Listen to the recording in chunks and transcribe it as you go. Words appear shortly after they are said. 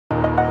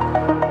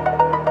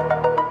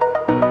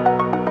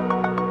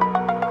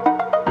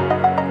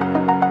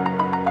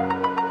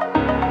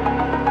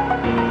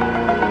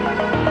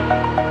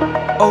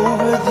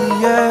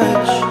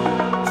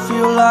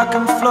like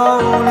I'm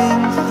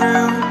floating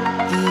through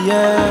the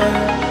air.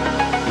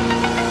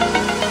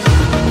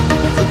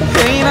 The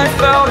pain I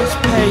felt is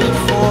paid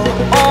for,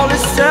 all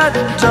is said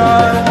and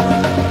done.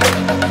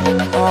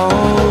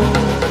 Oh,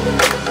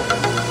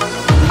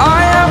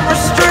 I am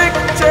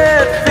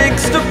restricted,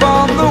 fixed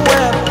upon the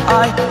web.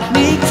 I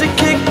need to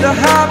kick the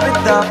habit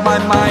that my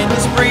mind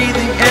is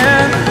breathing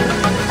in.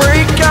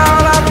 Break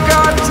out, I've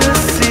got to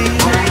see.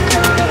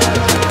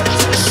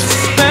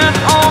 Spent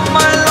all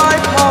my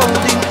life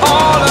holding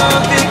all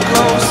of it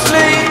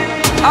closely.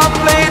 I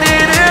played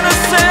it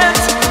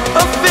innocent,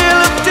 a feel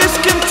of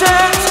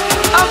discontent.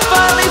 I'm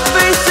finally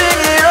facing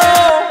it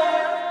all,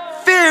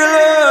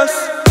 fearless.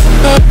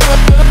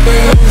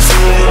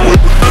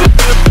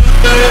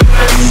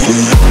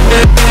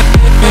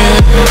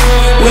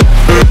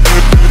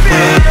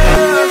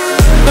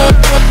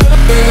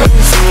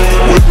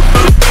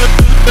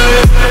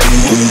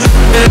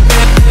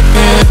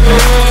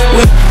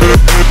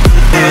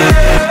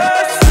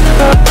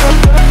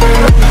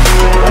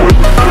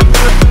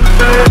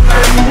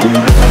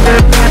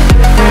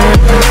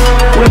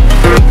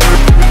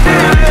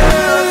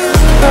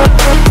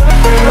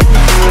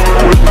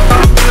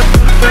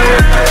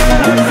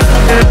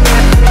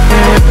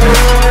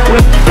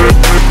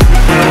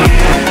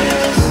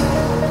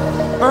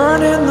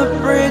 Burning the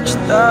bridge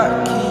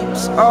that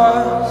keeps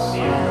us.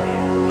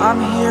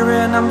 I'm here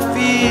and I'm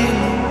feeling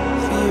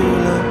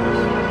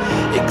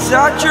fearless.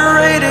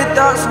 Exaggerated,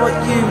 that's what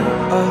you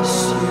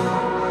assume.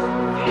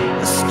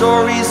 The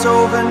story's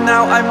over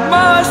now, I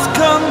must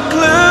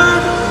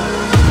conclude.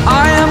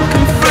 I am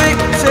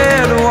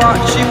conflicted,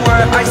 watching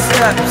where I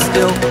step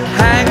still,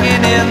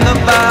 hanging in the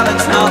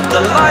balance. Not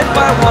the life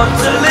I want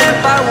to live,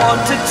 I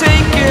want to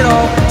take it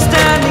all.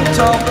 Standing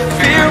tall,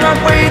 fear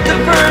outweighed the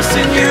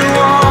person you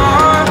are.